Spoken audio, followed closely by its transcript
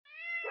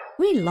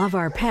We love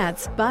our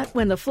pets, but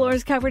when the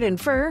floor's covered in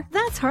fur,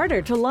 that's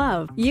harder to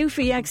love.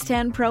 Eufy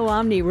X10 Pro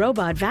Omni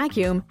Robot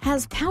Vacuum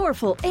has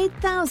powerful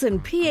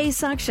 8,000 PA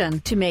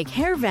suction to make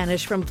hair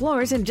vanish from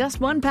floors in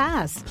just one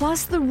pass.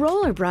 Plus, the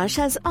roller brush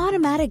has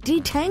automatic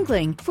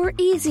detangling for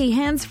easy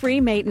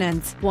hands-free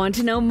maintenance. Want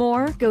to know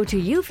more? Go to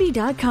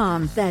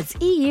eufy.com, that's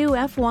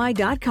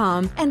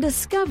EUFY.com, and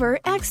discover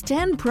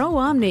X10 Pro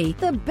Omni,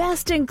 the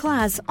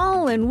best-in-class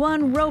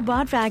all-in-one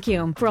robot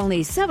vacuum for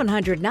only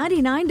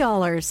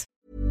 $799.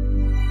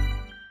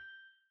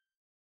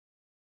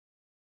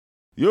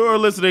 You're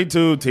listening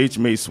to Teach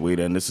Me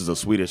Sweden. This is a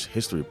Swedish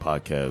history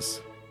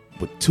podcast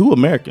with two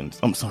Americans.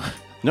 I'm sorry.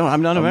 No,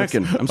 I'm not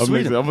American. I'm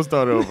Sweden. I'm going to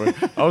start over.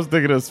 I was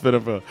thinking of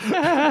Spinnerfell.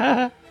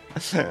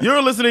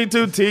 You're listening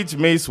to Teach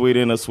Me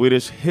Sweden, a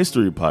Swedish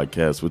history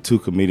podcast with two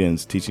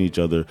comedians teaching each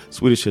other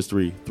Swedish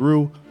history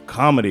through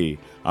comedy.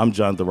 I'm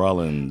Jonathan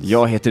Rollins.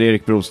 Jag heter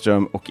Erik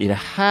Broström och i det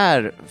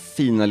här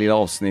fina lilla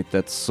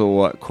avsnittet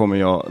så kommer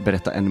jag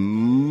berätta en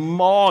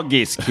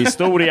magisk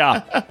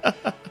historia.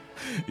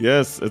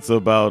 Yes, it's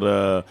about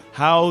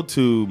how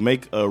to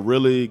make a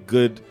really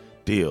good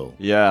deal.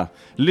 Yeah.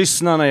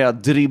 Lyssna när jag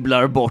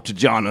dribblar bort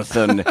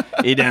Jonathan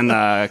i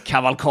denna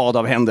kavalkad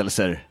av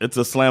händelser.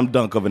 It's a slam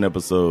dunk of an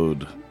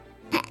episode.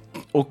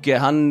 Och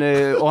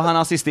han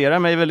assisterar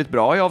mig väldigt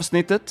bra i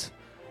avsnittet.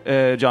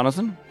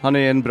 Jonathan, han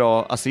är en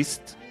bra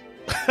assist.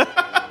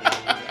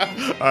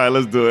 All right,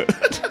 let's do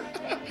it.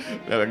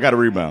 I got a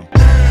rebound.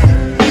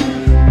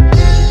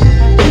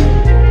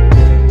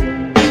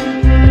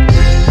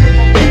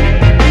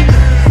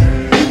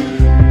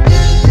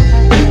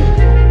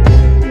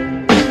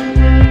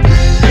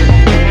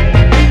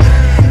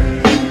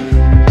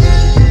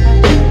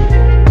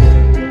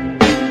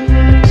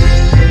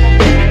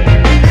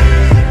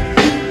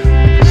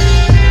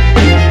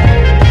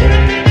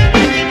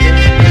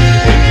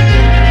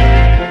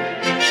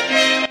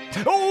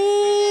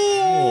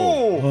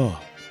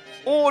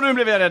 Nu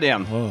blev jag rädd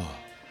igen.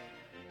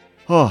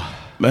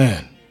 Man.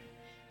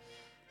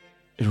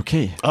 Är det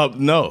okej?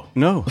 No.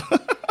 No.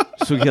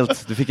 Såg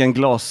helt, du fick en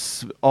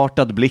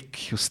glasartad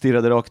blick och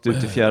stirrade rakt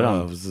ut i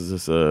fjärran.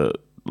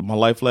 My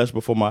life flashed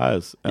before my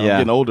eyes. And I'm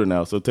getting older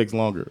now, so it takes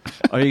longer.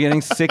 Are you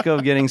getting sick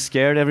of getting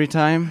scared every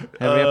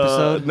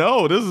episode?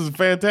 No, this is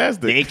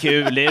fantastic. Det är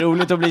kul, det är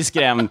roligt att bli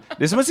skrämd.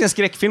 Det är som att se en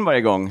skräckfilm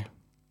varje gång.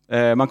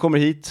 Man kommer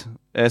hit,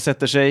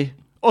 sätter sig,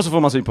 och så får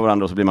man syn på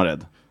varandra och så blir man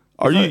rädd.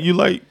 Are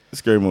you like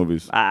scary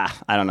movies? I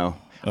don't know.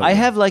 Okay. I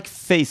have like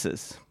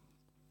faces.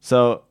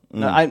 So,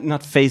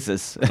 not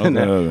faces.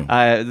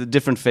 Okay.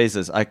 Different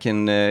faces. I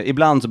can,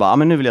 ibland så bara,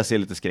 men nu vill jag se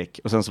lite skräck.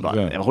 Och sen så bara,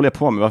 vad håller jag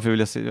på med? Varför vill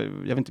jag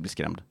vill inte bli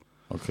skrämd.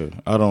 Okay,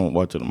 I don't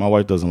watch it. My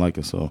wife doesn't like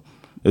it, so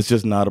it's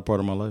just not a part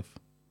of my life.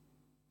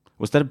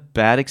 Was that a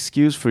bad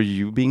excuse for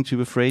you being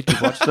too afraid to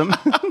watch them?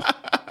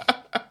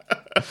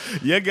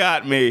 You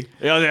got me.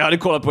 Jag hade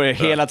kollat på det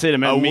hela tiden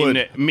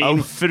med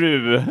min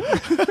fru.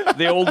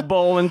 The old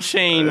ball and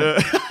chain.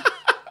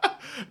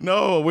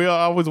 No, we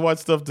always watch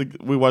stuff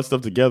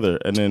together,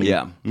 and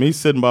then me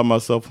sitting by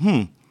myself.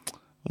 I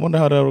wonder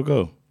how that'll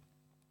go.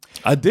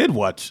 I did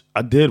watch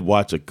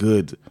a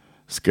good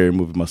scary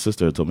movie my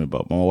sister had told me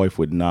about. My wife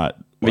would not.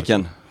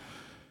 Vilken?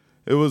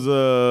 It was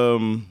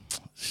what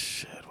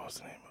was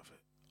the name of it?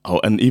 Oh,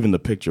 and even the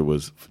picture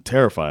was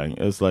terrifying.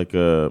 It's like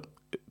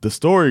the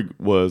story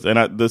was,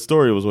 the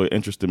story was what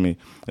interested me.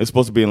 It's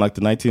supposed to be in like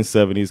the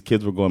 1970s.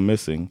 Kids were going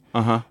missing,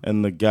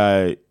 and the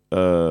guy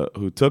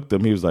who took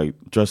them, he was like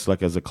dressed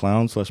like as a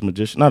clown /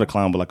 magician, not a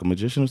clown, but like a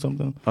magician or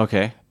something.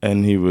 Okay.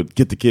 And he would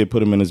get the kid,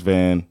 put him in his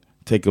van,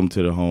 take him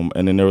to the home,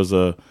 and then there was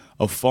a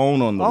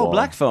phone on the wall. Oh,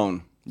 black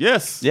phone.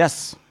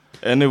 Yes.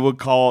 And it would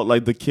call,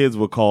 like the kids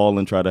would call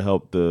and try to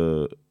help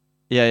the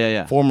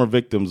former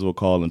victims would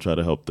call and try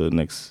to help the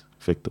next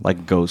victim.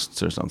 Like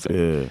ghosts or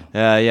something.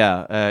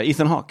 Yeah.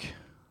 Ethan Hawke.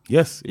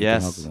 Yes.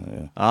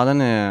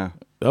 Den är...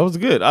 That was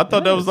good. I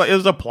thought that was like, it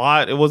was a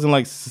plot. It wasn't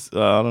like,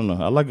 I don't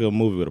know. I like a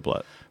movie with a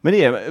plot.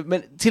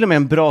 Men till och med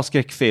en bra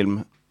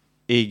skräckfilm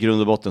i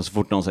grund och botten, så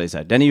fort någon säger så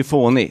här, den är ju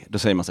fånig, då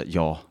säger man så här,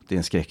 ja, det är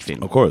en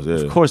skräckfilm. Of course,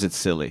 yeah. Of course it's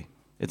silly.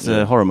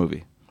 It's a horror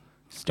movie.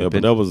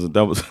 Stupid. Yeah, but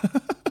that was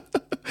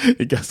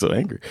he got so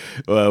angry.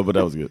 But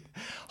that was good.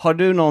 Har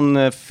du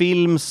någon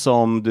film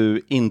som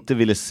du inte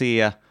ville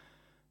se,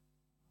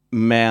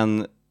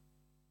 men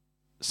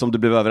som du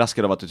blev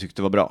överraskad av att du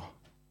tyckte var bra?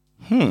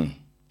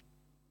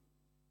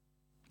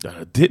 That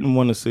I didn't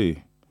want to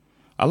see.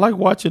 I like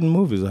watching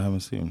movies I haven't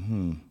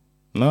seen.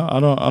 No, I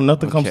don't.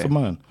 Nothing comes to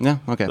mind. Yeah,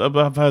 okay.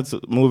 I've had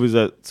movies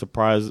that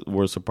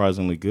were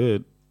surprisingly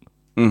good,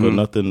 but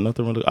nothing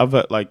really. I've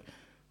had like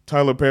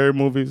Tyler Perry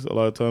movies a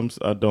lot of times.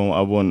 I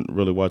wouldn't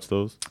really watch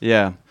those.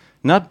 Yeah,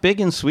 not big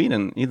in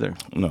Sweden either.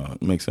 No,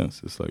 it makes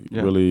sense. It's like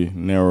really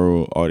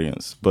narrow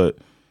audience. But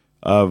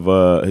I've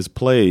his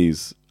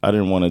plays. I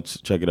didn't want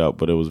to check it out,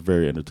 but it was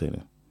very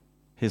entertaining.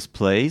 His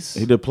plays?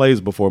 He did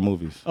plays before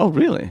movies. Oh,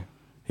 really?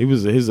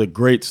 He's a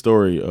great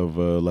story of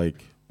a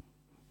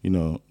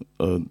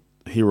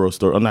hero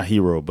story. Not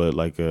hero, but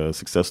like a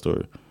success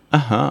story.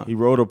 Uh-huh. He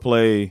wrote a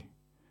play.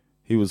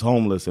 he was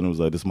homeless and it was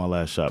like, this is my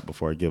last shot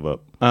before I give up.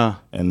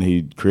 And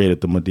he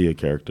created the Medea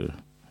character,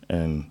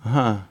 and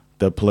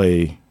that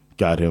play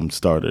got him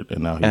started,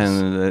 and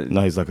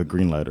now he's like a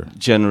greenlighter.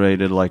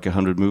 Generated like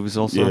 100 movies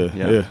also.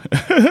 Yeah.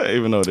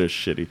 Even though they're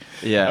shitty.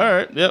 Yeah. All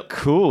right. Yep.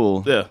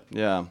 Cool.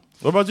 Yeah.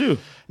 What about you?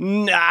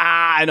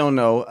 Nah, I don't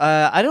know.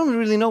 I don't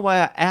really know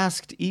why I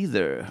asked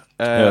either.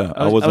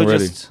 I wasn't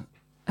ready.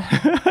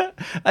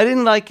 I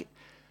didn't like.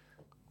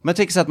 Men jag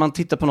tänker så att man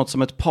tittar på något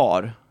som ett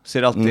par.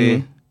 Ser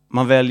alltid.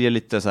 Man väljer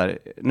lite så här.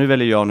 Nu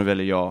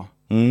väljer jag.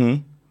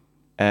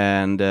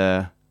 And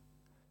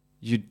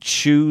you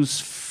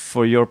choose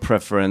for your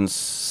preference.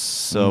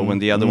 So when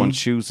the other one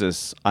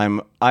chooses,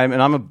 I'm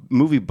a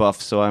movie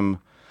buff, so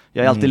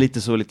jag är alltid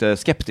lite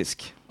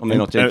skeptisk om det är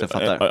något jag inte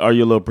fattar. Are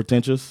you a little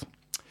pretentious?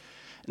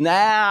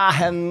 Nah.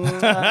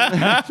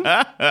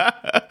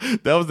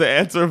 That was the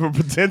answer for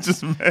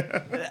pretentious man.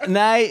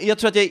 Nej, jag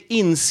tror att jag är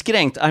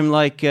inskränkt.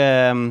 I'm like,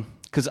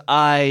 because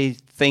I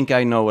think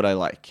I know what I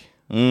like.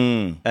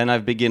 And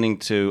I'm beginning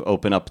to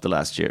open up the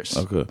last years.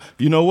 Okay.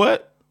 You know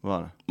what?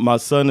 What? My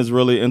son is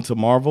really into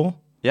Marvel.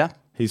 Yeah.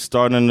 He's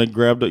starting to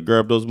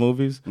grab those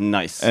movies.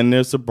 Nice. And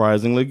they're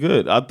surprisingly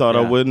good. I thought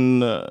I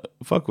wouldn't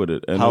fuck with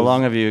it. And How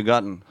long have you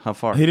gotten? How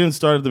far? He didn't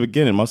start at the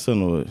beginning. My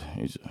son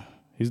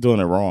he's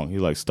doing it wrong. He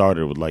like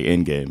started with like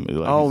Endgame.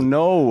 Like,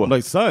 no. I'm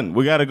like, son,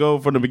 we got to go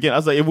from the beginning. I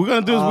was like, if we're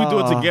going to do this, we do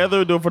it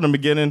together, do it from the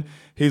beginning.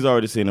 He's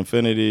already seen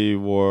Infinity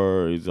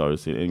War. He's already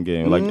seen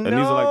Endgame. Like, and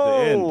these are like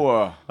the end.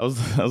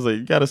 I was like,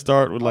 you got to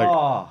start with like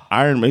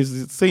Iron Man.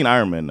 He's seen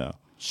Iron Man now.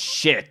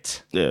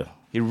 Shit. Yeah.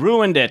 He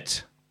ruined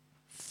it.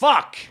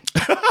 Fuck.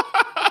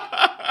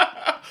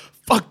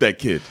 Fuck that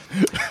kid.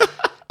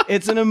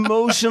 It's an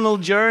emotional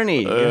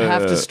journey. You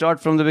have to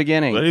start from the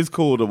beginning. But he's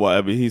cool to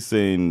watch. I mean, he's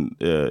saying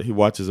he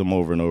watches them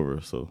over and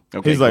over. So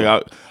okay, he's cool.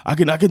 like, I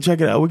can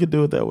check it out. We can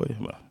do it that way.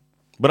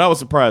 But I was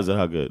surprised at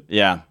how good.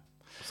 Yeah.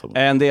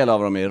 En del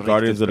av dem är riktigt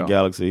Guardians of the bra.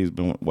 Galaxy. He's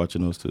been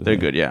watching those too. They're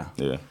good, yeah.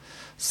 Yeah.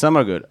 Some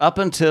are good. Up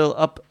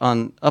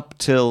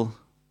till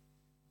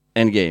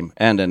Endgame,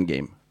 and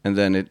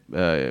then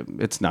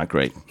it's not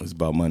great. It's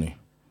about money.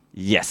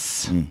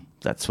 Yes,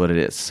 that's what it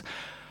is.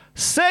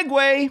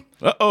 Segway.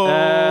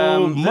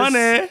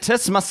 Money.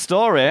 Test my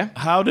story.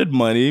 How did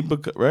money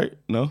become? Right?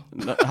 No.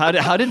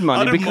 How did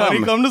money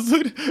become? Money come to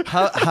Sweden?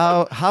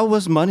 How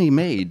was money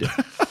made?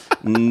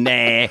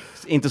 Nej,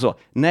 inte så.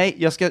 Nej,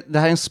 det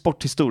här är en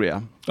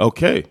sporthistoria.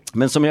 Okay.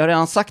 Men som jag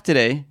redan sagt till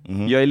dig,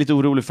 jag är lite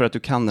orolig för att du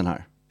kan den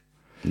här.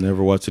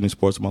 Never watched any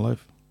sports in my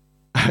life.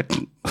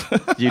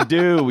 You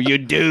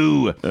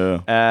do.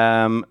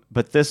 Yeah.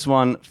 But this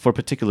one, for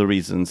particular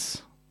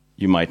reasons,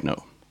 you might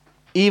know.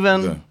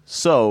 Even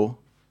so,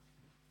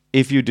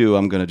 if you do,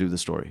 I'm gonna do the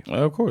story.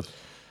 Of course.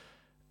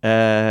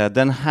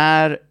 Den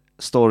här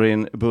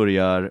storyn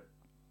börjar,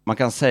 man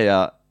kan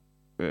säga,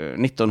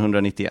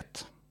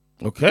 1991.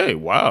 Okay,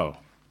 wow.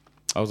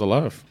 I was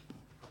alive.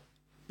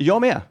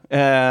 Jag med.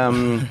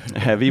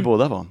 Vi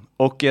båda var.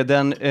 Och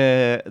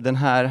den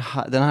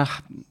här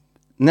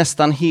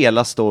nästan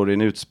hela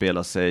storyn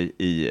utspelar sig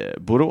i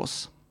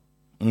Borås.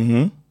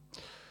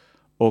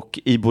 Och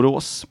i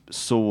Borås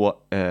så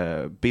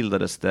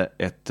bildades det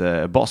ett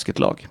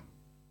basketlag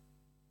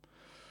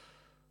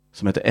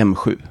som heter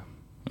M7.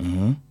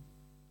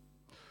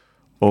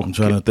 Och, I'm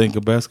trying to think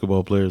of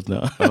basketball players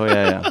now.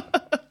 yeah.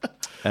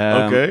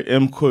 Okay,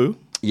 M7.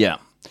 Yeah.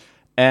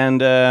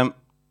 And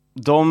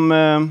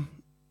de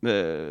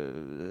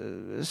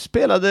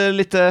spelade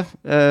lite.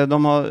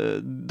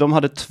 De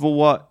hade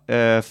 2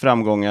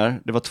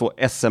 framgångar. Det var 2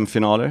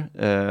 SM-finaler.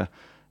 The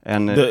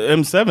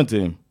M7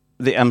 team.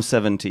 The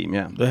M7 team,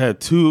 yeah. They had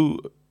 2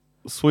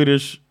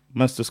 Swedish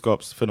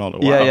mästerskapsfinaler.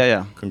 Wow.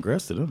 Yeah.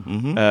 Congrats to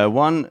them.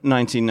 One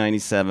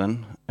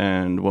 1997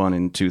 and one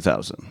in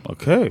 2000.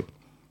 Okay.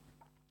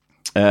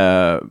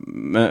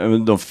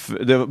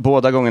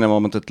 Båda gångerna var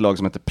mot ett lag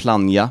som heter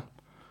Plannja.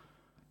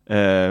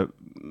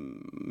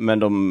 Men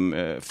de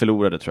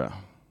förlorade, tror jag.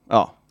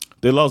 Ja.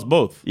 They lost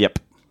both? Yep.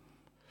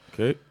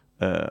 Okay.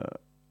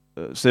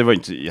 Så det var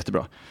inte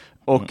jättebra.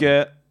 Och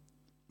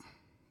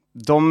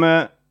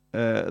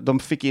de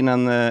fick in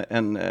en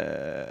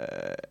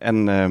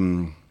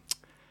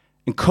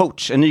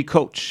coach, en ny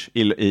coach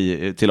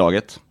till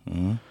laget.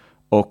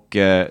 Och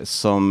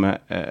som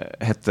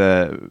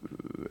hette,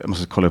 jag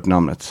måste kolla upp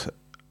namnet.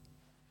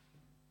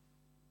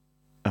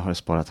 Jag har det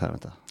sparat här,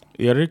 vänta.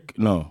 Erik?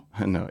 No.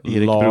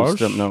 Erik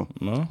Broström, no.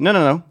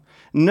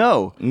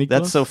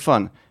 That's so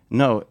fun.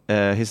 No,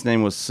 his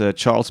name was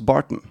Charles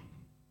Barton.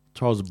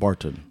 Charles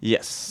Barton.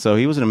 Yes, so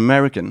he was an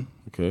American.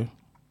 Okay.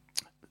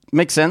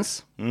 Makes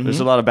sense.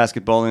 There's a lot of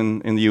basketball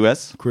in the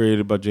US.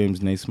 Created by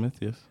James Naismith,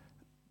 yes.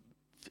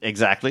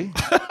 Exactly.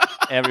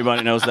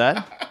 Everybody knows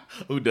that.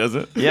 Who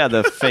doesn't? Yeah,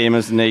 the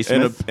famous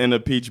Naismith. In a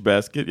peach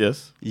basket,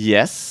 yes.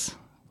 Yes.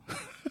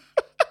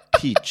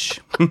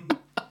 Peach.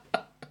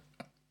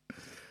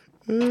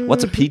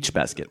 What's a peach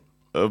basket?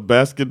 A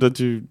basket that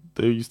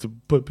they used to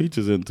put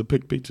peaches in to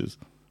pick peaches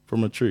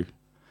from a tree.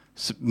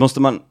 Så måste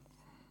man...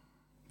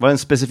 Var det en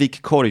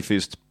specifik korg för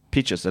just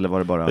peaches, eller var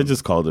det bara... They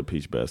just called it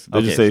peach basket.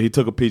 They just say he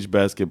took a peach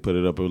basket, put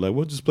it up, and was like,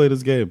 we'll just play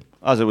this game.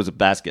 Oh, so it was a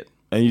basket.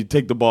 And you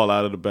take the ball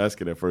out of the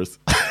basket at first.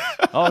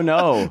 Oh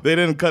no. They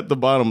didn't cut the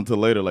bottom until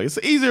later. Like, it's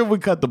easier if we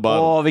cut the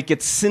bottom.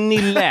 Vilket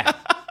snille.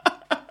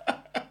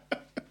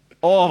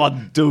 Vad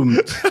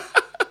dumt.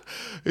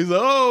 He's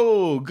like,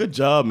 oh, good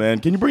job, man.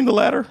 Can you bring the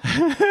ladder?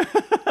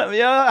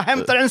 Jag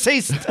hämtar den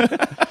sist.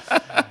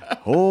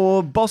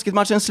 Och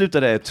basketmatchen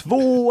slutade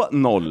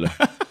 2-0.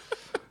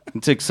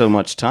 It took so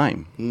much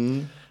time.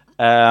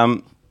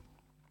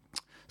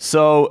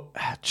 So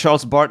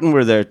Charles Barton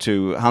were there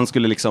too. Han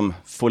skulle liksom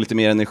få lite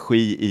mer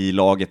energi i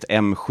laget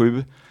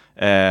M7.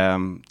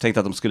 Tänkte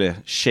att de skulle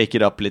shake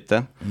it up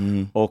lite.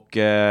 Och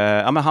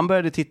men han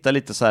började titta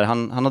lite så här.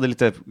 Han hade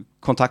lite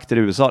kontakter i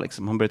USA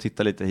liksom. Han började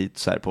titta lite hit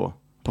så här på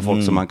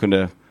folk som han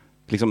kunde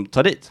liksom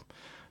ta dit.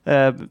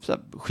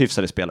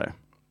 Skiftade spelare.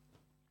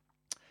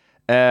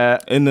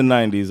 In the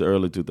 90s,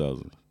 early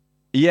 2000s.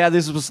 Yeah,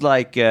 this was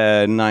like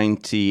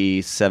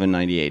 97,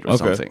 98 or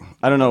something.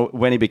 I don't know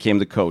when he became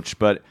the coach,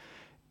 but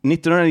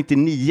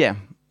 1999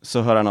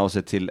 så hör han av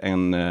sig till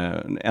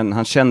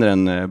han känner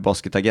en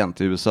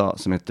basketagent i USA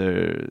som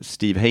heter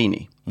Steve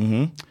Haney.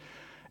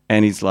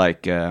 And he's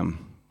like,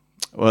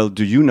 well,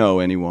 do you know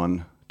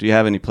anyone? Do you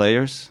have any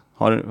players?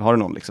 Har du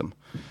någon liksom?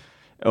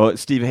 Och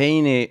Steve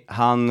Haney,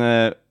 han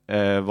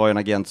var ju en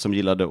agent som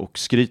gillade att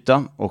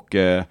skryta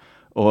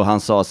och han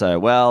sa så här,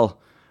 well,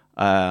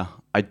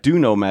 I do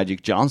know Magic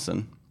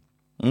Johnson.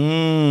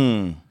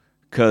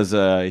 Because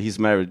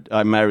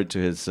I'm married to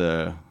his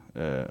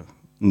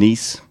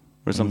niece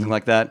or something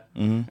like that.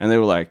 And they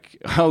were like,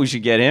 oh, we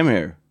should get him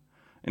here.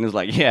 And he was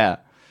like, yeah.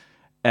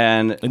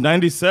 And in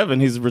 97,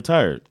 he's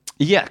retired.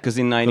 Yeah, because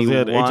in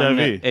 91,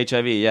 he had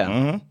HIV,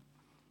 yeah.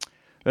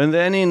 And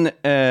then in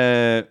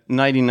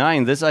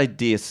 99, this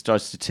idea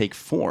starts to take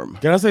form.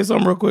 Can I say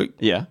something real quick?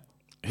 Yeah.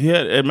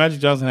 Magic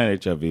Johnson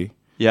had HIV.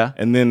 Yeah.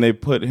 And then they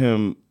brought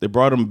him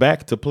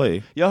back to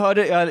play. Jag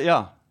hörde,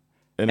 yeah.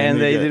 And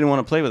they didn't want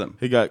to play with him.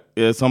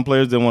 Some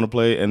players didn't want to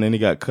play, and then he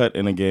got cut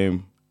in a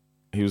game.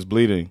 He was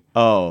bleeding.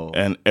 Oh.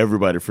 And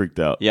everybody freaked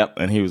out. Yep.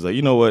 And he was like,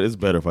 you know what? It's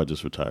better if I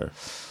just retire.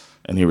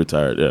 And he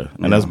retired, yeah.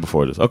 And that's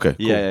before this. Okay,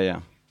 cool. Yeah.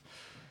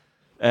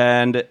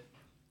 And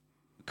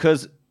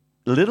because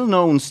little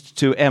known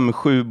to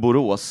M7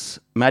 Borås,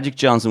 Magic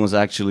Johnson was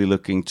actually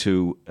looking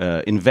to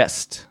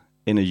invest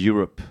in a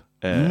Europe,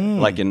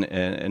 like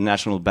a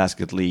National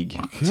Basket League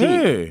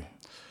team.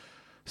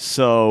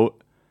 So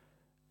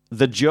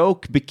the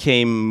joke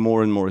became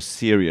more and more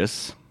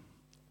serious.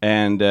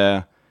 And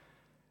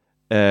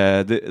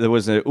there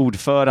was an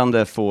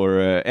ordförande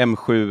for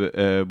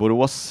M7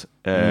 Borås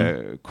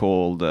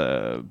called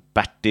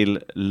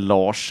Bertil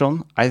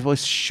Larsson. I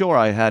was sure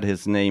I had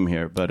his name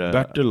here, but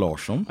Bertil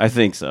Larsson? I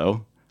think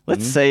so.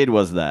 Let's say it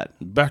was that.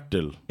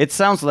 Bertil. It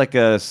sounds like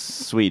a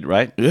Swede,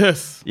 right?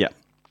 Yes. Yeah.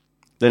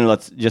 Then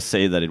let's just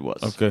say that it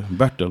was. Okay,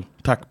 Bertil.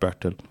 Tack,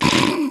 Bertil.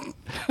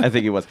 I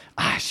think it was.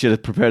 I should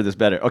have prepared this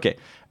better. Okay.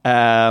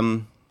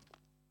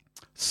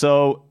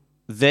 So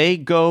they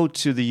go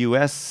to the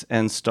US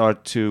and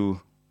start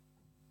to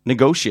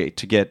negotiate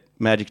to get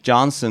Magic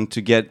Johnson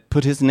to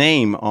put his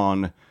name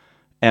on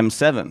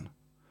M7.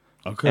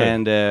 Okay.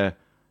 And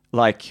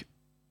like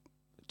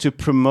to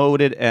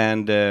promote it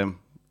and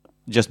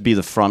just be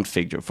the front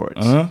figure for it.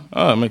 Oh,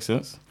 that makes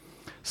sense.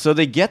 So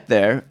they get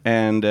there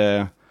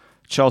and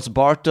Charles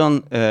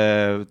Barton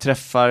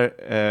träffar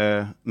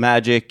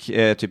Magic.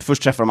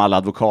 Först träffar de alla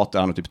advokater.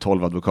 Han har typ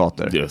 12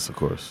 advokater. Yes, of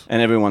course.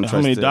 And everyone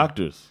How many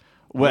doctors?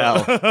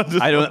 Well,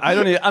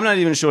 I'm not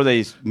even sure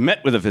they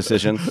met with a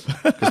physician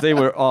because they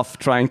were off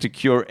trying to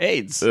cure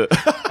AIDS.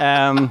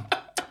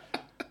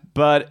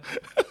 But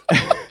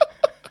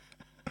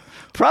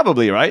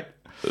probably, right?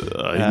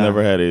 He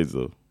never had AIDS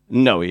though.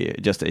 No,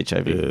 just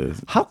HIV. Yeah.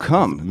 How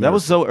come? That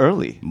was so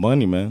early.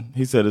 Money, man.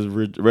 He said his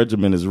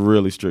regimen is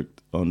really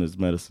strict on his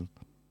medicine.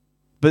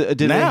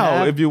 But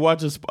if you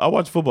watch I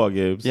watch football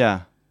games. Yeah.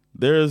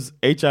 There's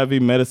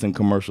HIV medicine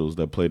commercials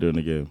that play during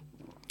the game.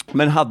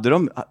 Men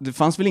det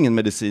fanns väl ingen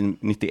medicin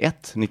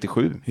 91,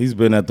 97? He's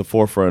been at the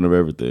forefront of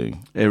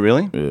everything.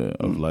 Really? Yeah,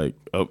 of like,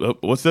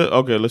 what's that?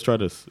 Okay, let's try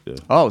this. Yeah.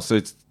 Oh, so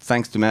it's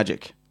thanks to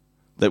Magic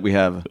that we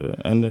have.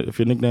 And if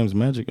your nickname's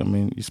Magic, I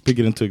mean, you speak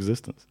it into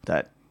existence.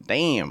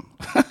 Damn.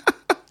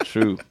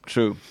 True.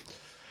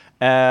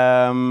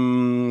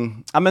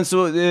 Men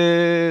så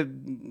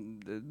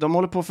de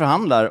håller på och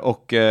förhandlar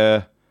och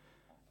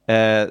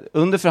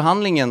under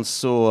förhandlingen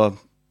så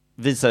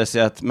visar det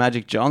sig att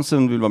Magic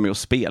Johnson vill vara med och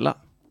spela.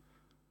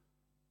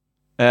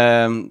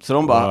 Så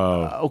de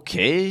bara,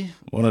 okay.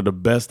 One of the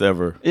best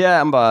ever.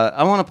 Yeah,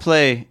 I want to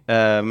play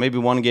maybe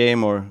one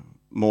game or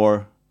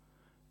more.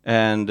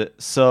 And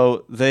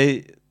so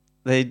they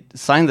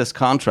signed this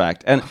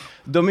contract. And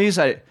de är ju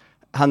så här,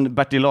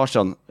 Bertil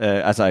Larsson,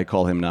 as I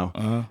call him now,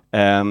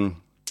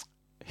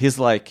 he's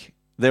like,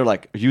 they're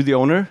like, are you the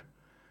owner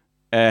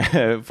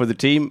for the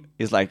team?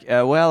 He's like,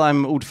 well,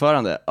 I'm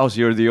ordförande. Oh, so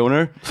you're the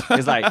owner?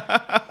 He's like,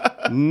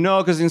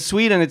 no, because in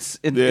Sweden it's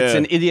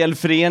an ideell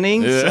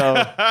förening. Yeah.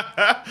 So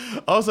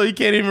also, you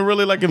can't even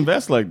really like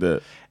invest like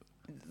that.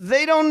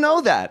 they don't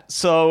know that.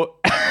 So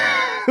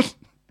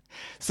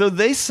so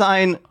they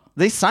sign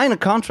a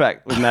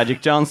contract with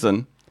Magic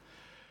Johnson,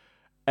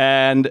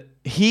 and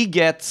he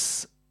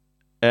gets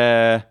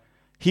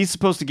he's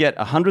supposed to get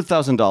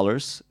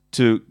 $100,000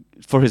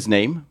 for his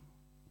name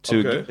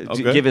to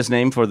give his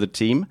name for the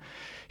team.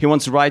 He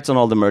wants rights on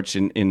all the merch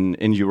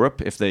in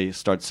Europe if they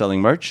start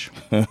selling merch.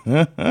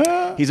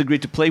 He's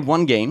agreed to play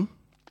one game,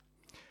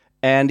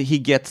 and he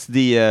gets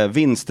the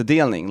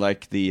vinstdelning,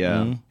 like the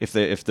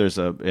if there's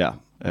a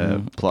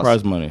plus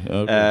prize money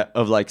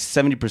of like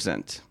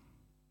 70%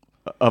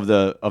 of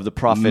the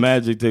profit.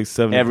 Magic takes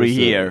 70% every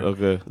year.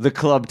 Okay. The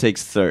club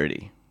takes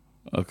 30%.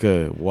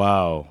 Okay.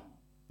 Wow.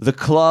 The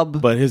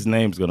club, but his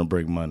name's gonna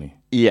bring money.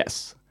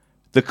 Yes.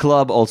 The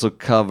club also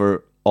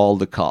cover all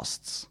the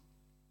costs.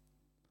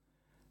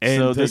 And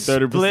so the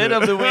 30%. Split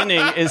of the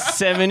winning is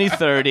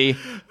 70-30.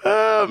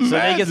 So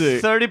they get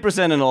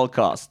 30% in all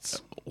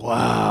costs.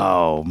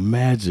 Wow,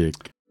 Magic.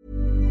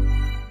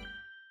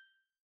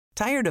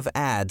 Tired of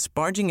ads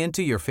barging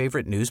into your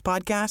favorite news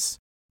podcasts?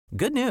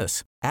 Good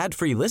news.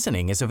 Ad-free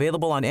listening is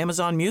available on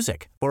Amazon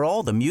Music for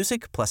all the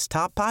music plus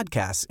top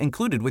podcasts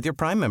included with your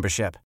Prime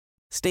membership.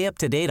 Stay up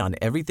to date on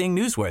everything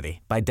newsworthy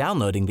by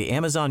downloading the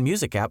Amazon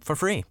Music app for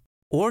free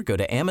or go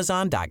to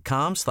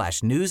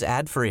amazon.com/news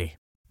ad free.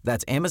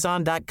 That's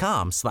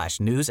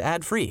amazon.com/news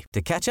ad free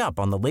to catch up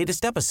on the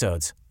latest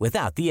episodes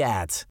without the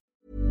ads.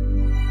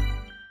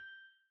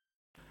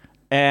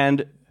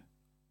 And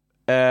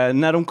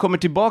när de kommer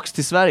tillbaks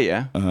till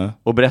Sverige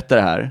och berättar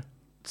det här,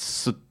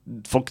 så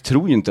folk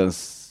tror ju inte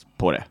ens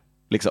på det,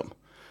 liksom.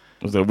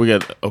 So we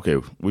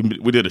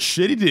did a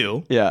shitty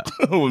deal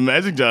with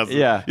Magic Johnson.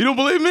 Yeah. You don't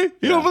believe me?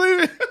 You don't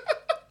believe me?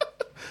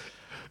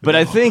 But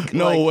I think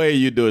no way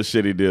you do a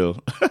shitty deal.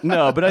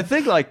 No, but I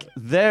think like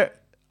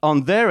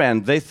on their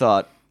end they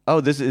thought,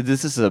 oh, this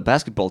is a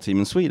basketball team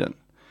in Sweden.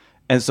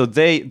 And so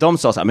de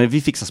sa så här, men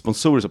vi fixar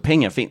sponsorer så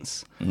pengar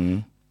finns.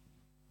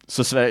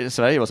 Så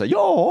Sverige var så här,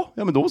 ja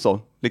men då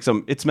så.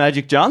 Liksom, it's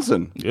Magic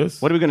Johnson.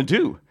 Yes. What are we going to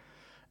do?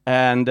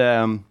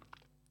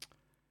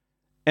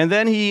 And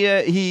then he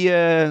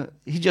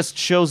just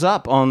shows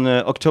up on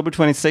October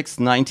 26th,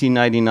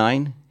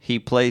 1999. He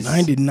plays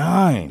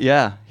 99.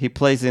 Yeah, he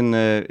plays in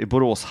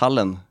Borås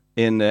hallen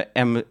in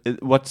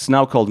what's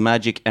now called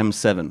Magic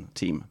M7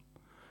 team.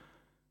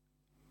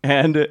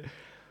 And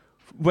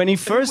when he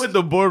first with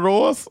the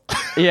Borås,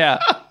 yeah,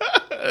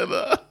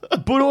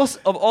 Borås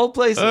of all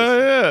places.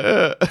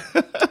 Yeah.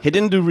 He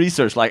didn't do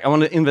research like I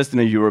want to invest in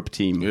a Europe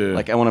team. Yeah.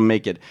 Like I want to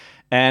make it.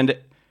 And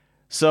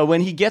so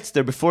when he gets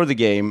there before the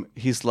game,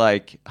 he's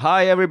like,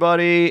 "Hi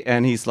everybody,"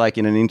 and he's like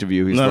in an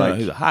interview, he's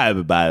like, "Hi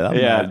everybody."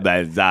 And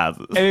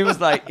he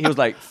was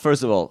like,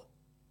 first of all,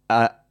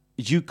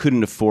 you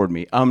couldn't afford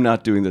me. I'm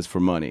not doing this for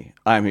money.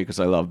 I'm here because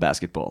I love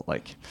basketball,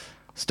 like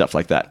stuff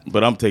like that.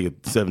 But I'm taking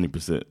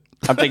 70%.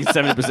 I'm taking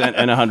 70%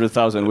 and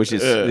 100,000, which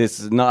is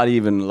it's not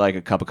even like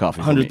a cup of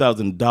coffee.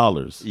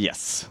 $100,000.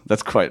 Yes,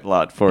 that's quite a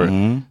lot for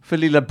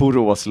lilla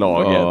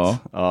Boråslaget.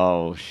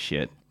 Oh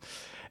shit.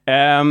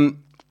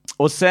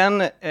 Och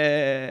sen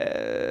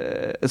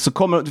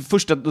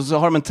så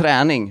har de en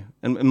träning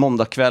en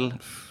måndagkväll.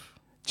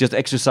 Just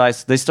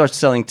exercise. They start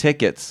selling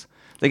tickets.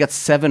 They got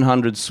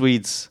 700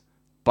 Swedes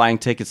buying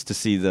tickets to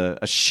see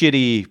a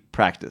shitty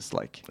practice.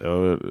 Like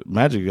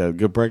Magic got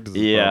good practice.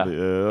 Yeah.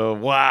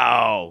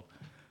 Wow.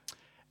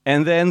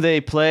 And then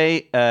they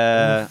play.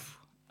 I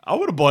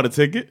would have bought a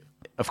ticket.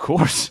 Of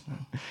course.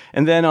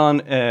 And then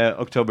on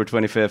October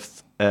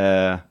 25th,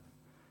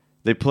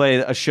 they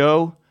play a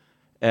show.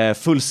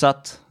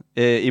 Fullsatt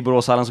i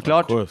Boråshallen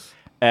såklart. Of course.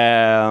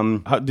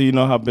 Do you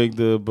know how big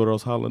the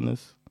Boråshallen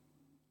is?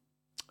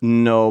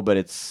 No, but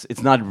it's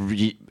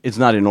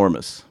not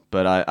enormous.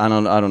 But I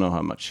don't know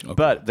how much. Okay.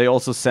 But they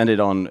also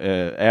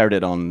aired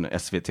it on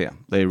SVT.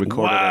 They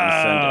recorded it and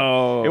sent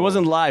it. It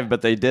wasn't live,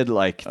 but they did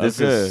like this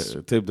is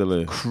tape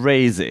delay.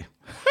 Crazy.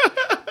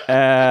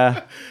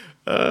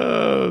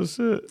 Oh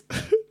shit.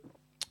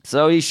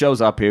 So he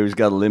shows up here. He's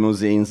got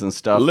limousines and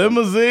stuff.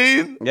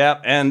 Limousine? Yeah,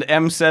 and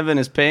M7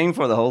 is paying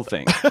for the whole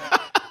thing.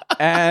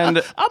 And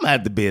I'm gonna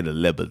have to be in a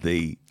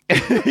limousine.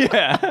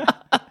 Yeah.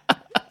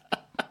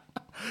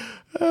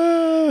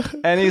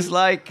 And he's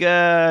like,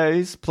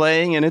 he's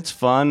playing and it's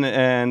fun.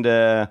 And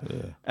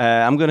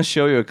I'm gonna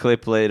show you a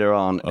clip later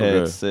on.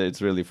 Okay.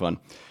 It's really fun.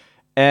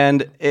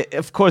 And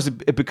of course,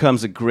 it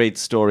becomes a great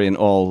story in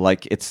all.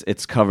 Like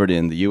it's covered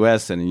in the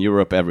US and in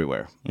Europe,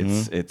 everywhere.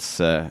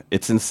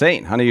 It's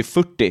insane. Han är ju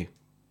 40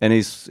 and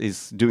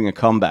he's doing a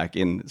comeback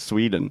in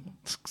Sweden.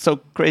 It's so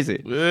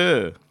crazy.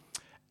 Yeah.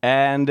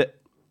 And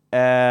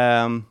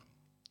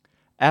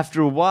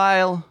after a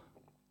while,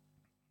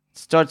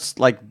 starts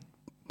like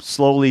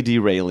slowly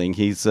derailing.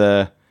 It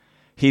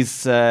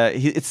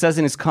says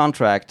in his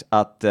contract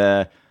att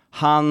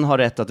han har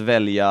rätt att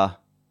välja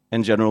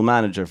en general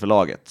manager för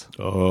laget.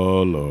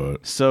 Oh Lord.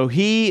 So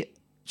he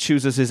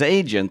chooses his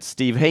agent,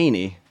 Steve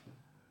Haney,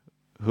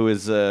 who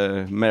is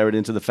married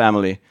into the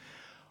family.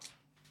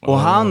 Och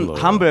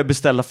han börjar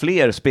beställa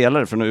fler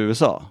spelare från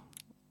USA.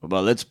 Och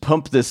bara, let's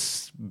pump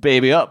this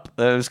baby up.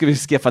 Ska vi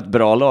skaffa ett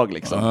bra lag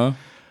liksom.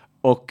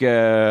 Och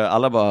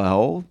alla bara,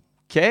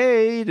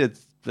 okay,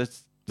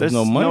 there's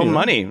no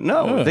money.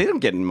 No, they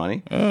don't get any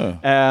money.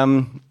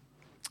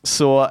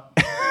 Så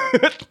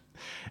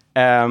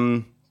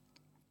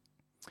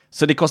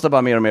så det kostar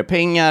bara mer och mer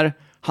pengar.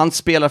 Han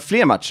spelar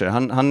fler matcher.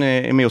 Han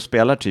är med och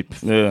spelar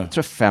typ jag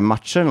tror 5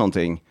 matcher eller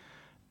någonting.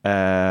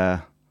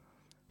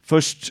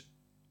 Först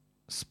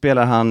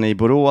spelar han i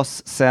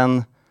Borås,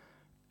 sen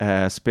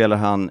spelar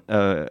han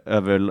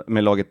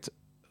med laget,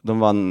 de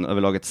vann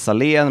över laget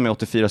Salén med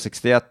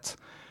 84-61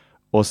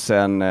 och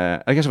sen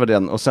det kanske var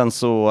den, och sen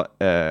så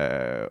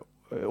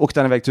åkte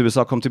han iväg till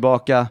USA, kom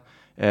tillbaka,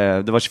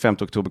 det var 25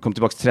 oktober, kom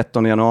tillbaka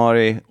 13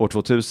 januari år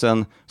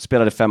 2000,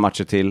 spelade 5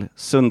 matcher till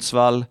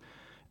Sundsvall,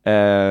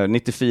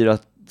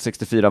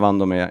 94-64 vann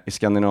de med i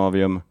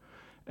Skandinavium.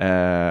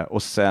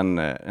 Och sen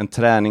en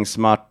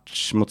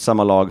träningsmatch mot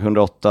samma lag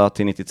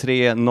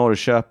 108-93,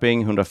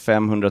 Norrköping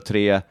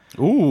 105-103.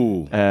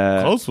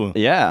 Close one.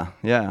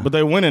 Yeah. But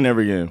they win in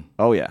every game.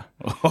 Oh yeah.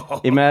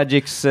 I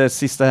Magics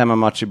sista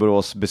hemmamatch i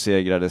Borås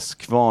besegrades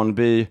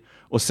Kvarnby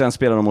och sen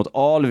spelade de mot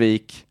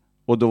Alvik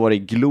och då var det i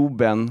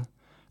Globen.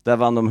 Där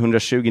vann de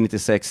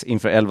 120-96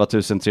 inför 11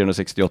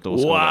 368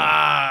 åskådare.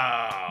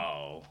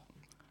 Wow.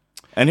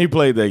 And he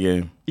played that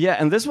game.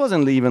 Yeah, and this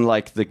wasn't even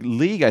like the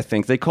league, I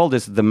think. They called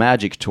this the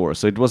Magic Tour,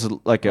 so it was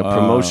like a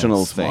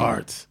promotional thing.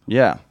 Smart.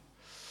 Yeah.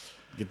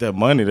 Get that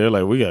money, they're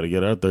like, we got to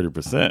get our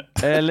 30%.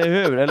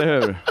 Eller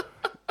hur?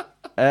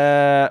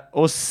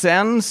 Och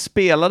sen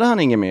spelade han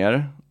inget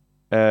mer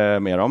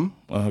med dem.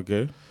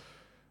 Okay.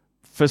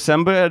 För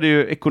sen började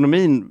ju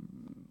ekonomin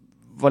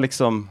var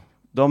liksom,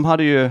 de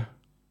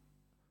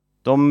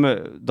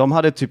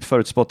hade typ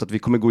förutspått att vi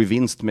kommer gå i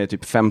vinst med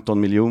typ 15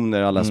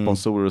 miljoner, alla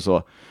sponsorer och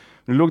så.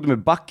 Nu låg de i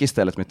back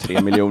istället med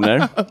 3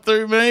 miljoner.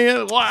 3 million?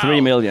 Wow.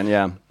 3 million,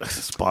 yeah.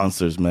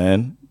 Sponsors,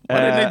 man. Why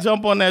didn't they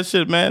jump on that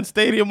shit, man?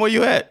 Stadium, where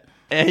you at?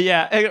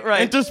 Yeah,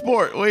 right.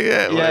 Intersport, where you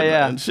at?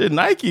 Yeah. And shit,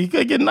 Nike, you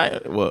could get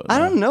Nike. Well, I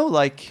don't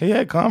know, like... He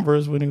had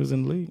Converse when he was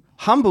in the league.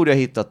 Han borde ha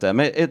hittat det,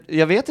 men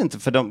jag vet inte,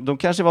 för de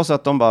kanske var så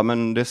att de bara,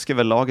 men det ska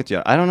väl laget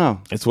göra. I don't know.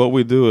 It's what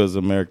we do as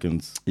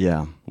Americans.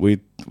 Yeah.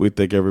 We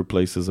think every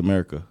place is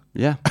America.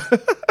 Yeah.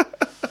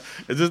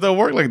 It just don't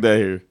work like that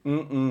here.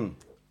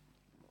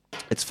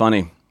 It's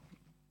funny.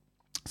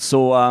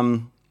 Så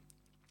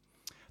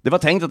det var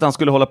tänkt att han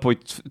skulle hålla på i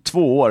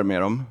 2 år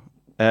med dem.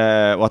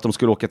 Och att de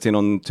skulle åka till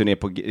någon turné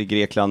på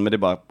Grekland, men det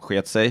bara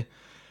sket sig.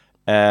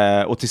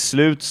 Och till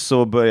slut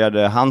så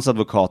började hans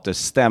advokater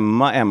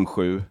stämma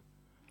M7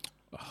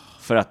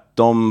 för att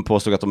de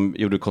påstod att de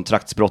gjorde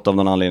kontraktsbrott av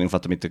någon anledning för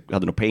att de inte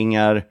hade några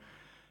pengar.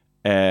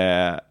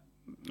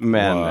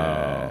 Men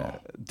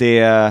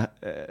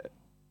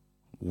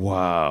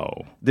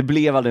det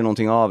blev aldrig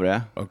någonting av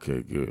det.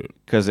 Okay, good.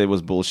 Because it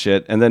was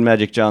bullshit. And then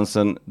Magic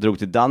Johnson drog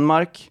till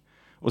Danmark.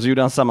 Och så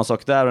gjorde han samma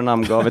sak där och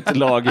namngav ett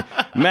lag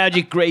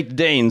Magic Great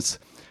Danes.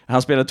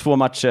 Han spelade 2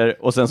 matcher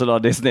och sen så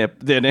lades det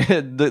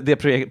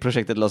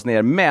projektet lades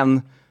ner.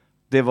 Men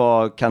det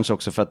var kanske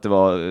också för att det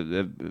var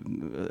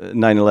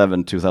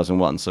 9/11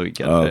 2001, so he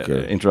got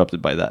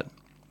interrupted by that.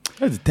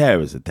 That's a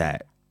terrorist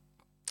attack.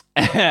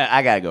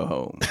 I gotta go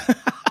home.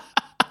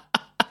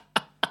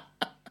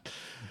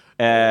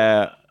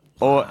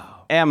 Och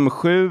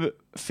M7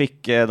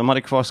 fick, de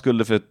hade kvar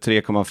skulder för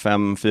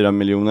 3,54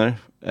 miljoner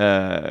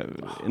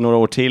några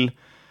år till.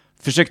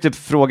 Försökte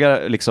fråga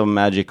liksom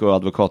Magic och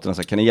advokaterna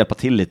så här, kan ni hjälpa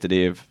till lite?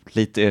 Det är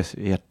lite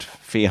ert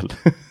fel.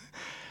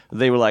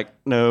 They were like,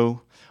 no.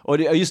 Och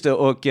just det,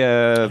 och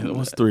it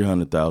was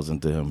 300,000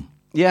 to him.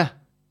 Yeah.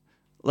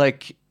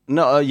 Like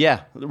no, yeah,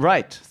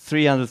 right.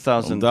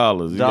 $300,000.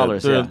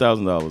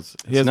 $300,000.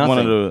 He has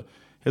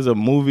he has a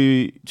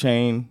movie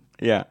chain.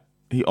 Yeah.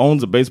 He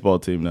owns a baseball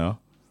team now.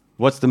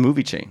 What's the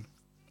movie chain?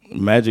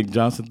 Magic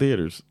Johnson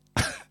Theaters.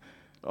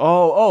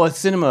 Oh, a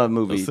cinema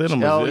movie.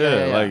 Cinemas,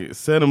 yeah. Like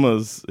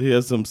cinemas. He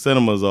has some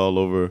cinemas all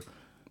over.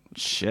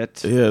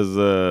 Shit. He has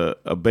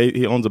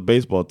he owns a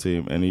baseball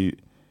team, and he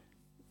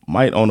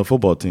might own a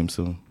football team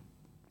soon.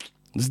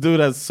 This dude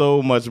has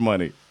so much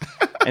money.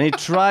 And he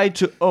tried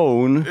to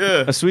own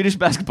a Swedish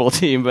basketball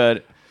team,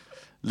 but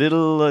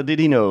little did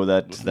he know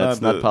that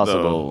that's not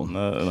possible.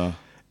 No.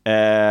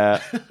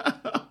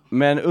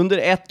 Men under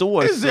 1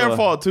 år it's their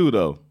fault too,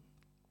 though.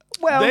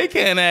 Well, they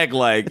can't act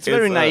like it's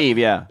very naive.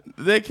 Yeah,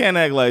 they can't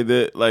act like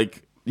that.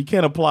 Like you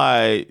can't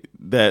apply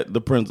the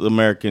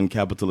American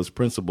capitalist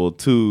principle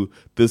to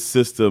this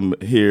system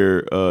here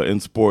in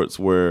sports,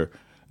 where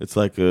it's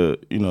like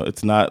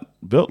it's not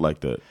built like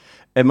that.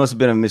 It must have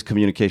been a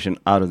miscommunication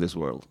out of this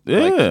world. Yeah,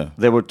 like,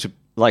 they were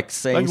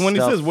saying like when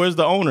stuff. he says, "Where's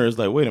the owner?" It's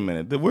like, wait a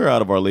minute, we're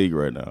out of our league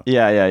right now.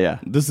 Yeah.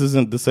 This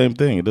isn't the same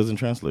thing. It doesn't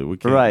translate. We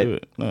can't do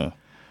it. No.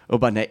 Och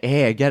bara, nej,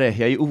 ägare,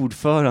 jag är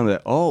ordförande.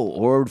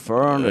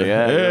 Ordförande,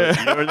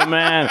 you're the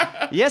man.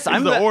 Yes,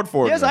 I'm the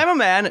ordförande. Yes, I'm a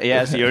man.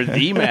 Yes, you're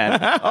the man.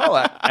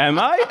 Oh, am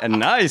I?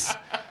 Nice.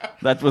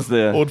 That was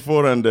the...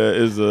 Ordförande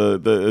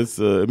is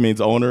it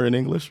means owner in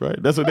English,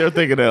 right? That's what they're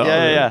thinking of.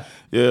 Yeah.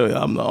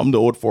 Yeah, I'm the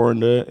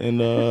ordförande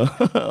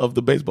of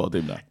the baseball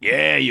team now.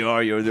 Yeah, you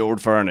are. You're the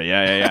ordförande.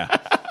 Yeah.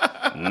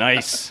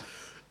 Nice.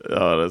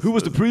 Who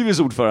was the previous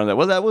ordförande?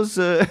 Well, that was...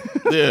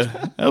 yeah,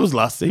 that was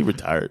Lassie. He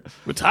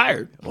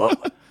retired. Well,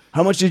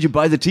 how much did you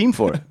buy the team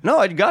for? No,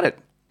 I got it.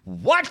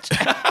 What?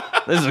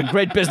 This is a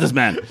great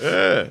businessman.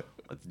 Yeah.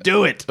 Let's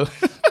do it.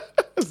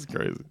 That's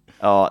crazy.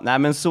 Ja, nej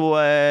men så...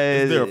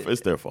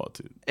 It's their fault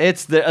too.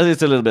 It's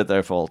a little bit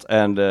their fault.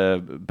 And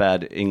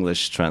bad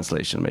English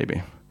translation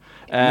maybe.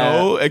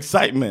 No,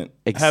 excitement.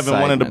 Having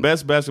one of the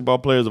best basketball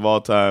players of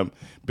all time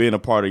being a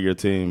part of your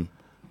team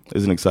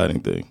is an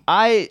exciting thing.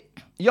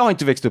 Jag har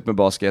inte växt upp med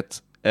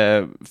basket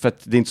för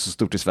att det är inte så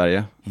stort i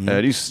Sverige. Det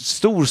är ju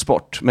stor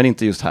sport, men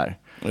inte just här.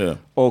 Yeah.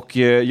 Och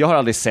jag har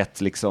aldrig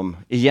sett liksom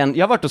igen.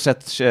 Jag har varit och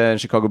sett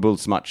Chicago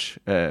Bulls match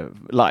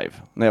live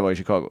när jag var i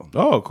Chicago.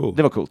 Oh, cool.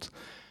 Det var coolt.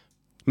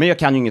 Men jag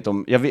kan ju inget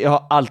om...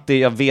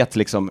 Jag vet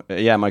liksom,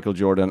 Michael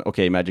Jordan,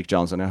 Magic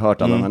Johnson, jag har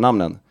hört alla de här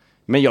namnen.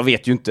 Men jag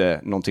vet ju inte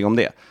någonting om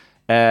det.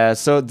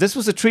 So this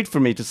was a treat for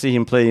me to see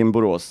him play in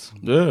Borås.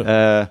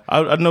 Yeah.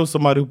 I know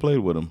somebody who played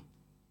with him.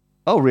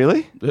 Oh,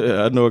 really?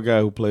 Yeah, I know a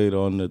guy who played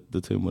on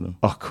the team with him.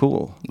 Oh,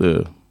 cool.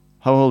 Yeah.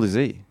 How old is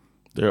he?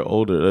 They're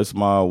older. That's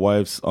my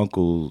wife's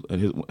uncle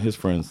and his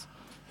friends.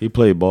 He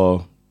played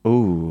ball.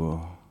 Ooh,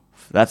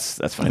 that's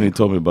funny. And he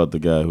told me about the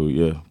guy who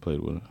played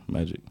with him,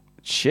 Magic.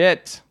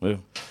 Shit.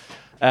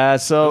 Yeah.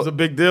 So it was a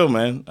big deal,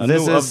 man. I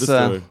knew of the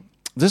story.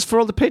 This for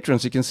all the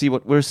patrons. You can see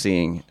what we're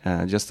seeing.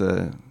 Just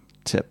a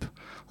tip.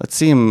 Let's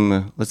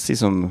see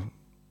some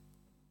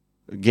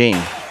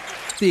game.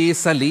 Det är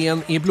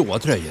Salén i blåa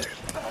tröjor.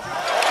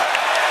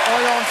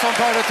 Och Johnson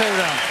tar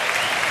returen.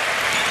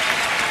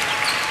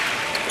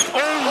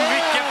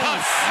 Vilken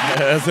pass!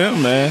 That's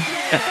him, man.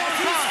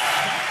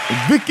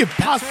 Vilken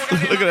pass!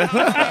 Look at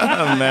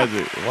that.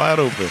 Magic. Wide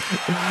open.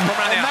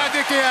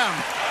 Magic igen.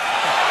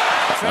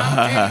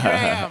 Frankie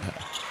Graham.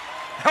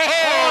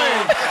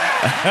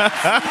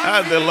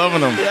 They're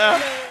loving him. Yeah.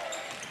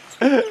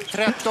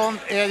 13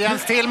 är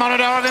Jens Tillman och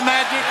där har vi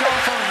Magic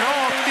Johnson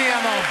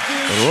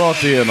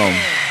rakt igenom.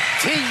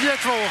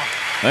 10-2.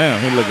 Damn,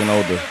 he's looking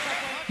older.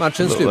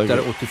 Matchen slutar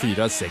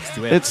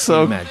 84-61.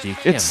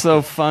 It's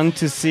so fun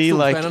to see,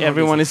 like,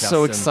 everyone is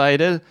so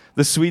excited.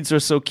 The Swedes are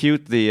so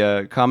cute,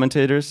 the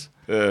commentators.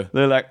 Yeah.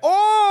 They're like,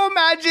 oh,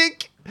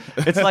 Magic!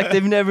 It's like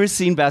they've never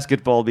seen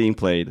basketball being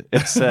played.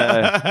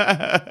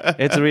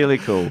 It's really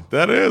cool.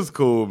 That is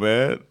cool,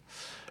 man.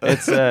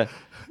 It's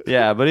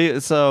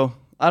so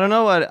I don't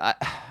know what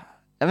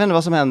jag vet inte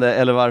vad som hände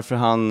eller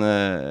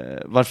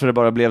varför det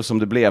bara blev som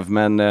det blev,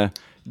 men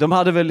de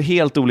hade väl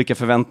helt olika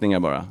förväntningar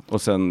bara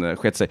och sen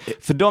skett sig.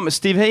 För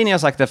Steve Haney har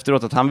sagt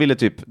efteråt att han ville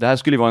det här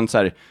skulle vara en så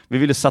här, vi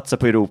ville satsa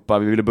på Europa,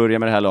 vi ville börja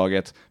med det här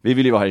laget, vi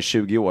ville ju vara här i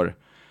 20 år.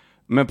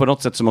 Men på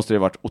något sätt så måste det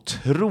ha varit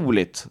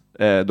otroligt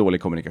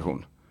dålig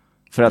kommunikation.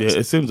 För att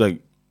it seems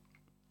like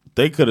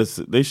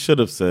they should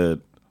have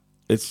said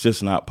it's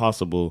just not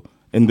possible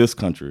in this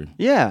country.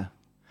 Yeah.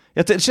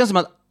 Det känns som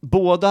att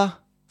båda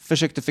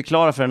försökte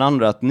förklara för den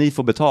andra att ni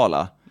får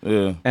betala.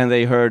 Yeah. And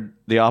they heard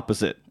the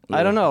opposite.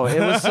 Yeah. I don't know. It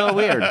was so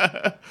weird.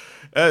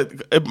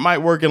 It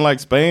might work in like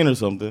Spain or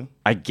something.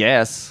 I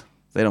guess.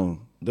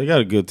 They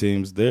got good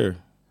teams there.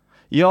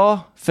 Ja,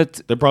 för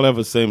they probably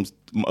have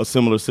a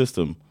similar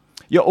system.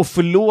 Ja, och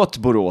förlåt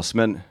Borås,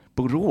 men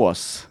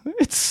Borås,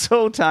 it's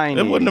so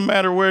tiny. It wouldn't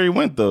matter where he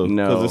went though,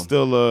 no, because it's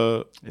still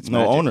it's no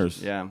Magic.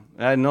 owners. Yeah,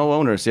 no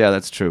owners. Yeah,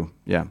 that's true.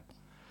 Yeah.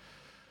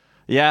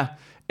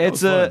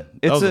 It's a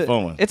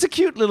fun one. It's a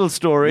cute little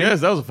story.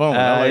 Yes, that was a fun one.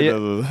 I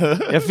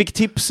like jag fick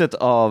tipset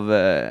av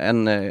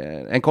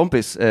en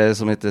kompis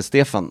som heter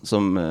Stefan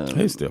som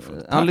Hey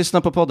Stefan. Han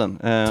lyssnar på podden.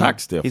 Tack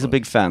Stefan. He's a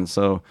big fan,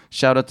 so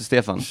shout out to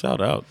Stefan.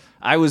 Shout out.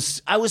 I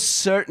was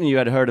certain you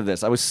had heard of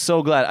this. I was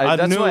so glad.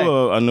 I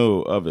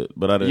knew of it,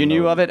 but I didn't. You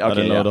knew of it? Okay, I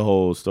didn't know the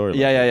whole story.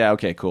 Yeah.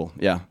 Okay, cool.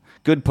 Yeah,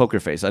 good poker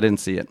face. I didn't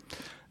see it.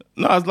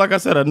 No, it's like I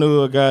said, I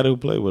knew a guy who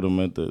played with him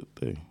at the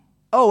thing.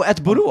 Oh,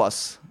 at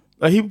Borås.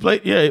 He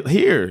played,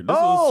 here. This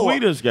was a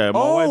Swedish guy. My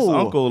wife's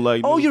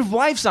uncle. Your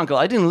wife's uncle.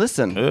 I didn't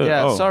listen.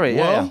 Yeah, sorry.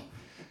 Well, yeah.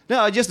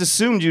 No, I just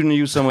assumed you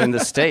knew someone in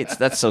the States.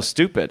 That's so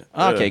stupid.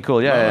 Okay,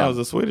 cool. Yeah. I was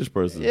a Swedish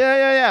person.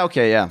 Yeah.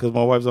 Okay, yeah. Because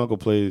my wife's uncle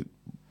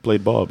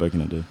played ball back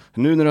in the day.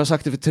 Nu när du har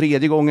sagt det för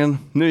tredje gången,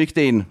 nu gick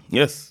det in.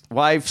 Yes.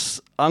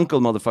 Wife's uncle,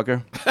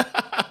 motherfucker.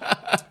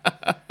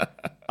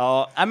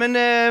 Ja, men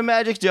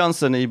Magic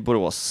Johnson i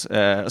Borås.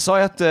 Sa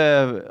jag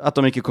att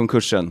de gick i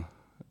konkursen?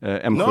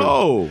 M7.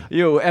 No!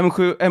 Jo,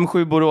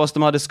 M7 Borås,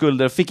 de hade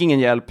skulder, fick ingen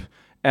hjälp,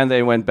 and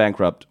they went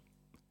bankrupt.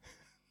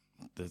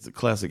 That's a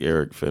classic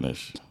Eric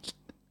finish.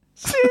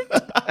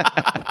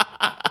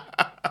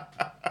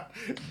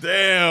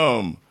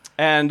 Damn!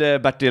 And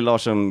Bertil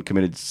Larsson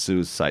committed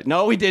suicide.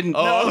 No, he didn't.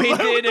 No, he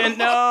didn't.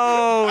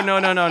 No.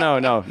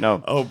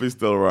 I hope he's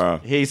still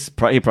around.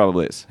 He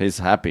probably is. He's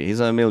happy.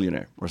 He's a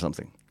millionaire or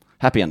something.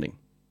 Happy ending.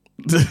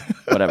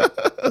 Whatever.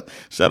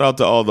 Shout out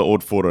to all the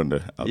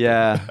ordförande.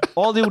 Yeah.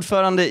 All the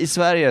ordförande i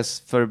Sverige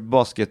för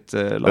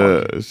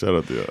basketlag. Shout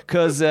out to you.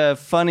 Because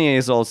funny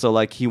is also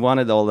like he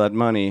wanted all that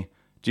money.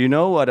 Do you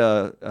know what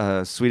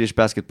a Swedish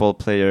basketball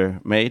player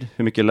made?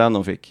 Hur mycket lön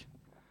de fick?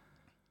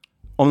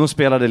 Om de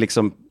spelade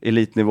liksom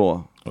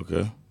elitnivå.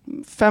 Okay.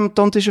 15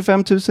 till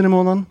 25 000 i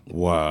månaden.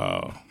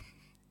 Wow.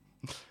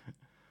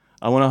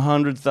 I want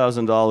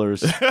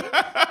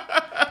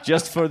 $100,000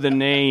 just for the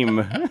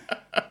name.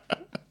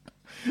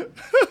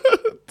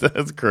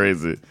 That's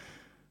crazy.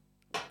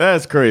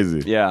 That's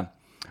crazy. Yeah.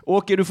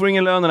 Åke, du får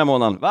ingen lön den här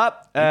månaden. Va?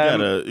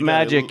 You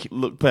Magic. gotta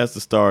look past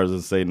the stars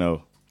and say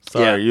no.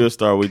 Sorry, you're a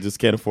star. We just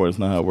can't afford it. It's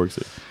not how it works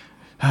here.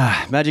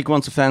 Magic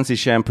wants a fancy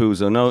shampoo,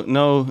 so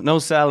no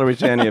salary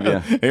to any of you.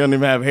 He don't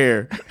even have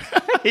hair.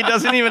 He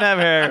doesn't even have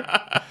hair.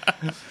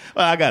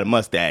 Well, I got a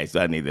mustache,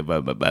 so I need a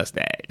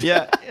mustache.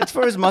 Yeah, it's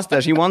for his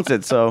mustache. He wants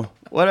it, so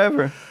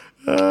whatever.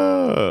 All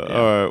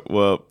right.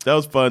 Well, that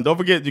was fun. Don't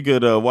forget you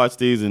could watch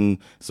these and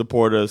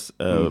support us.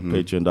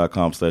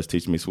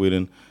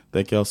 Patreon.com/teachmesweden.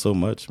 Thank y'all so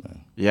much,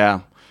 man.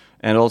 Yeah.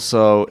 And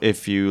also,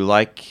 if you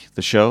like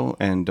the show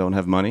and don't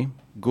have money,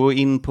 gå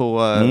in på,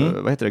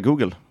 vad heter det?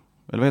 Google?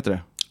 Eller vad heter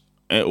det?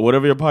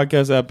 Whatever your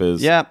podcast app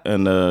is. Yeah.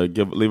 And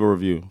leave a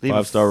review. Leave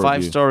 5-star review.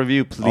 5-star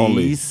review, please.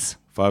 Only.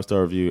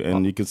 5-star review.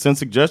 And you can send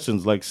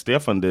suggestions like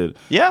Stefan did.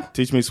 Yeah.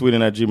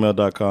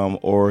 teachmesweden@gmail.com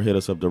or hit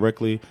us up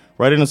directly.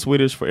 Write it in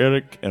Swedish for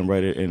Eric and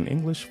write it in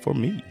English for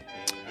me.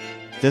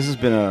 This has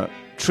been a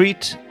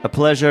treat, a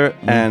pleasure,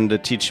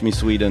 and Teach Me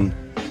Sweden.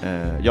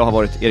 Jag har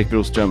varit Erik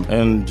Broström.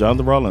 And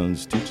Jonathan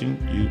Rollins, teaching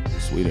you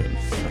Sweden.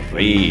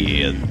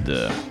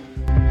 Fred.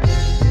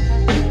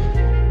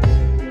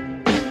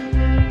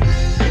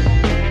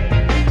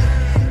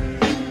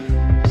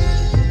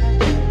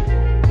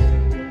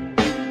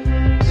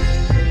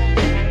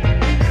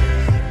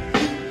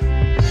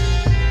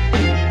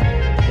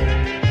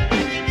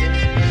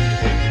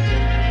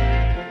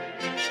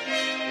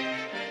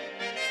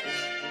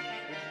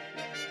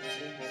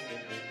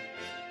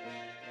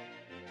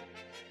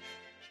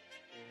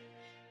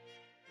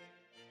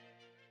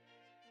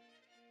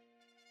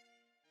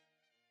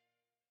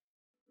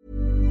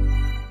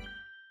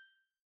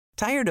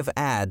 Tired of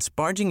ads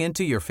barging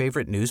into your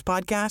favorite news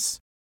podcasts?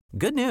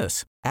 Good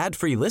news.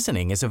 Ad-free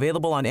listening is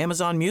available on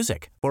Amazon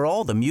Music for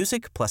all the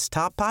music plus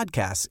top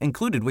podcasts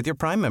included with your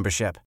Prime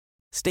membership.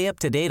 Stay up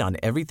to date on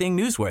everything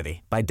newsworthy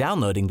by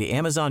downloading the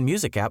Amazon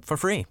Music app for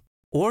free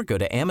or go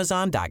to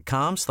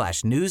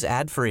amazon.com/news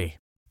ad free.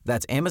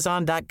 That's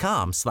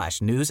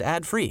amazon.com/news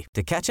ad free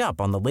to catch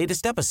up on the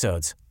latest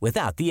episodes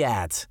without the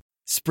ads.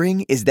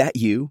 Spring, is that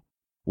you?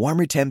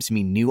 Warmer temps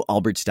mean new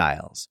Allbirds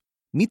styles.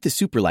 Meet the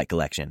Superlight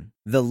Collection,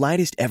 the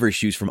lightest ever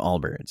shoes from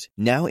Allbirds,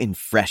 now in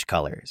fresh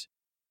colors.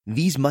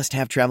 These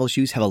must-have travel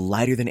shoes have a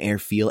lighter-than-air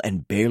feel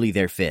and barely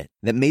their fit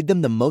that made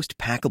them the most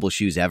packable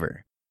shoes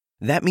ever.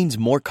 That means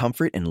more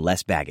comfort and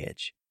less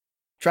baggage.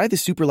 Try the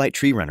Superlight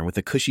Tree Runner with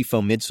a cushy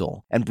foam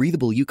midsole and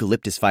breathable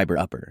eucalyptus fiber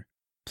upper.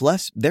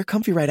 Plus, they're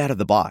comfy right out of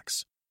the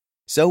box.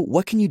 So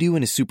what can you do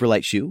in a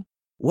Superlight shoe?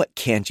 What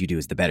can't you do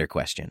is the better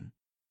question.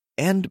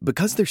 And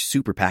because they're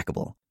super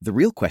packable, the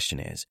real question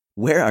is,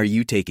 where are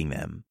you taking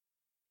them?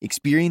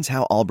 Experience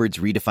how Allbirds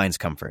redefines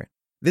comfort.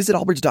 Visit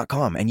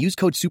allbirds.com and use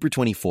code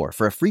SUPER24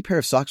 for a free pair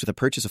of socks with a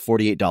purchase of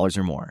 $48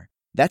 or more.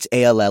 That's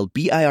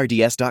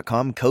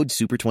ALLBIRDS.com, code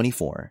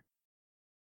SUPER24.